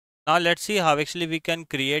Now let's see how actually we can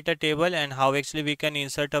create a table and how actually we can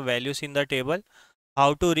insert a values in the table,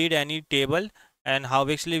 how to read any table, and how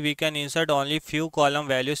actually we can insert only few column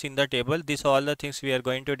values in the table. These are all the things we are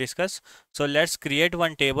going to discuss. So let's create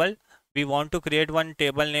one table. We want to create one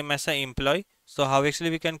table name as an employee. So how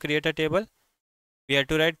actually we can create a table? We have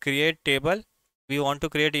to write create table. We want to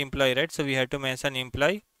create employee, right? So we have to mention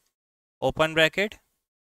employee, open bracket,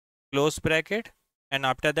 close bracket, and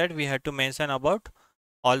after that we have to mention about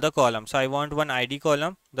all the columns. So I want one ID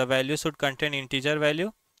column. The value should contain integer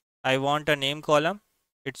value. I want a name column.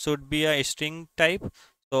 It should be a string type.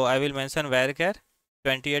 So I will mention varchar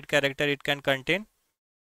 28 character it can contain.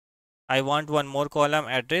 I want one more column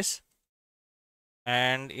address,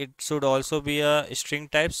 and it should also be a string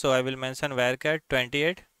type. So I will mention varchar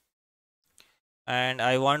 28. And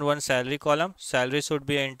I want one salary column. Salary should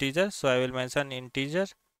be an integer. So I will mention integer.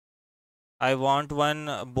 I want one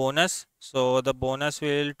bonus. So the bonus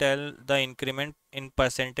will tell the increment in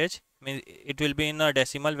percentage. Means it will be in a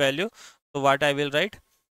decimal value. So what I will write?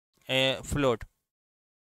 A float.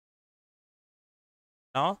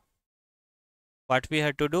 Now what we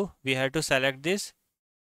have to do? We have to select this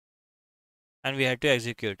and we have to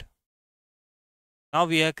execute. Now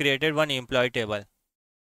we have created one employee table.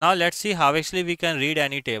 Now let's see how actually we can read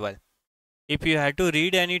any table. If you have to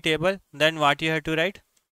read any table, then what you have to write?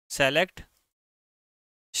 Select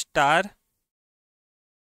star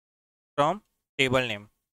from table name.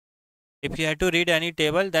 If you have to read any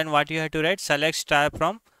table, then what you have to write? Select star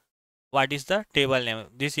from what is the table name.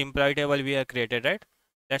 This employee table we have created, right?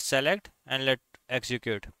 Let's select and let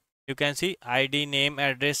execute. You can see ID, name,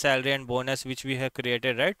 address, salary and bonus which we have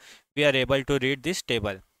created, right? We are able to read this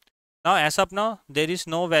table. Now as of now there is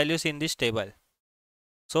no values in this table.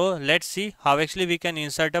 So let's see how actually we can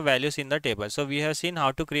insert a values in the table. So we have seen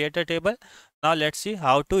how to create a table. Now let's see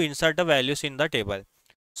how to insert a values in the table.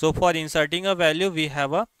 So for inserting a value we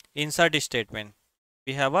have a insert statement.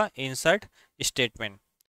 We have a insert statement.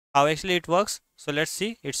 How actually it works? So let's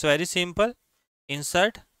see. It's very simple.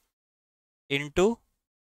 Insert into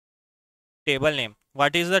table name.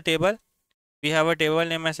 What is the table? We have a table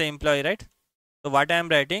name as an employee, right? So what I am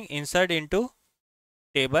writing? Insert into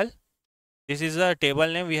table. This is a table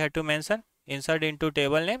name we have to mention. Insert into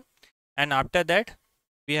table name, and after that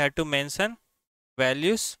we have to mention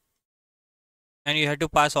values, and you have to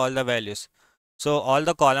pass all the values. So all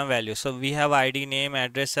the column values. So we have ID, name,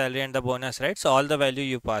 address, salary and the bonus, right? So all the value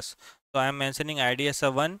you pass. So I am mentioning ID as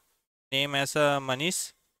a 1, name as a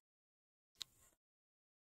Manish,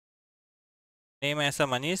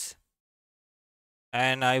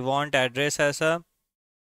 and I want address as a,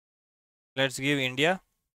 let's give India,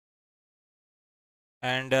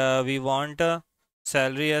 and we want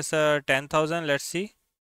salary as a 10,000, let's see,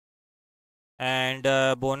 and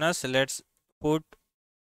bonus let's put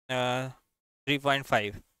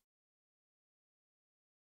 3.5.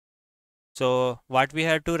 So what we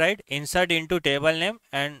have to write? Insert into table name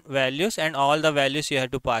and values, and all the values you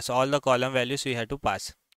have to pass, all the column values we have to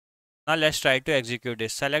pass. Now let's try to execute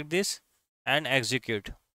this. Select this and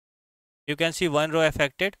execute. You can see one row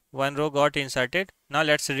affected, one row got inserted. Now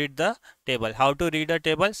let's read the table. How to read a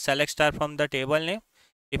table? Select star from the table name.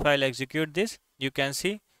 If I'll execute this, you can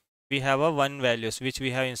see we have a 1 values which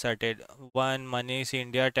we have inserted. 1 Manish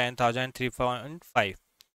India 10,000 3.5.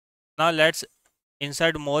 Now let's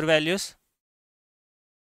insert more values.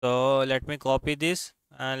 So let me copy this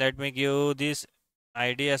and let me give this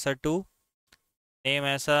ID as a 2, name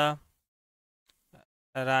as a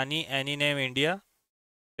Rani, any name India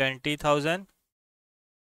 20,000,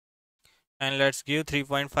 and let's give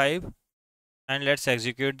 3.5 and let's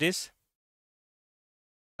execute this.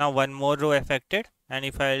 Now one more row affected, and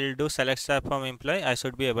if I'll do select star from employee, I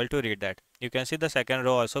should be able to read that. You can see the second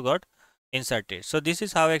row also got inserted. So this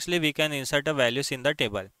is how actually we can insert a values in the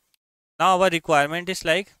table. Now our requirement is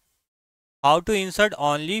like how to insert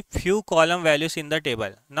only few column values in the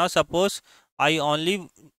table. Now suppose I only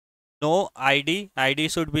know ID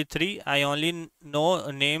should be 3. I only know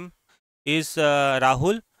name is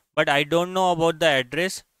Rahul, but I don't know about the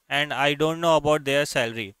address and I don't know about their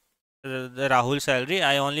salary. The Rahul salary,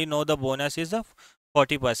 I only know the bonus is of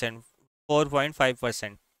 40%,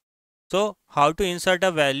 4.5%. So how to insert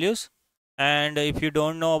a values, and if you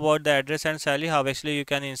don't know about the address and salary, how actually you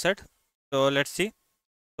can insert? So let's see.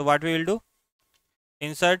 So what we will do?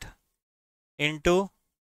 Insert into,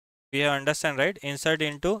 we have understand, right? Insert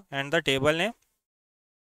into and the table name,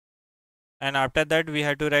 and after that we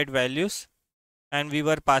have to write values, and we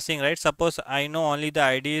were passing, right? Suppose I know only the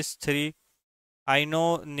ID is 3, I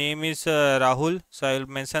know name is Rahul, so I will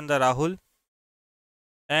mention the Rahul,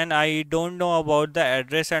 and I don't know about the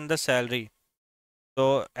address and the salary.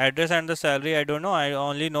 So address and the salary I don't know, I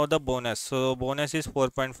only know the bonus. So bonus is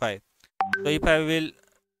 4.5. So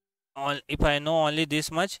if I know only this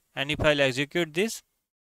much and if I'll execute this,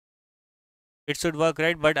 it should work,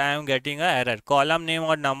 right? But I am getting a error. Column name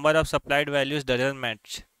or number of supplied values doesn't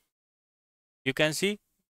match. You can see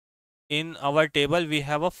in our table we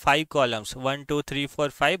have a 5 columns, 1 2 3 4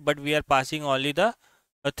 5, but we are passing only the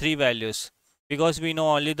 3 values because we know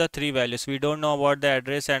only the 3 values. We don't know about the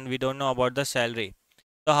address and we don't know about the salary.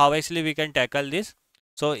 So how actually we can tackle this?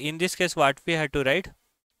 So in this case what we have to write,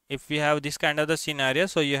 if we have this kind of the scenario,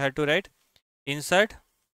 so you have to write insert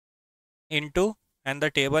into and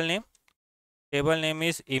the table name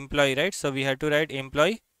is employee, right? So we have to write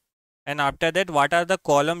employee, and after that what are the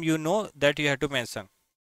column you know that you have to mention.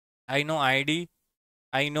 I know ID,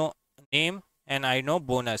 I know name, and I know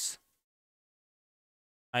bonus.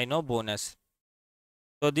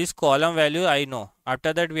 So this column value I know.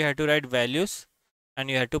 After that we have to write values and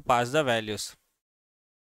you have to pass the values.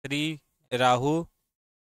 3 Rahu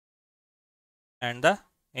and the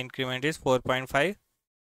increment is 4.5.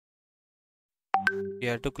 You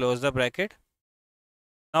have to close the bracket.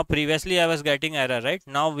 Now previously I was getting error, right?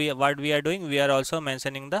 Now what we are doing, we are also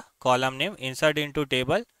mentioning the column name, insert into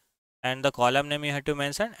table, and the column name you have to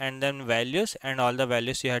mention, and then values and all the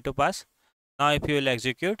values you have to pass. Now if you will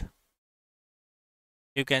execute,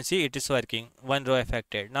 you can see it is working, one row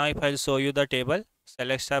affected. Now if I'll show you the table,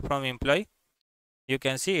 select star from employee, you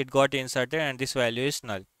can see it got inserted and this value is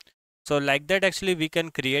null. So like that actually we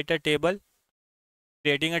can create a table.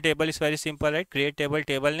 Creating a table is very simple, right? Create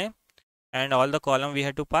table name, and all the column we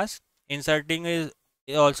have to pass. Inserting is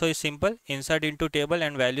also is simple. Insert into table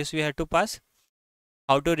and values we have to pass.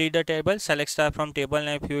 How to read the table? Select star from table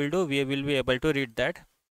name. If you will do, we will be able to read that.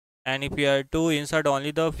 And if you have to insert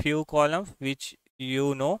only the few columns which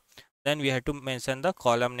you know, then we have to mention the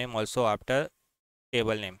column name also after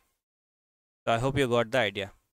table name. So I hope you got the idea.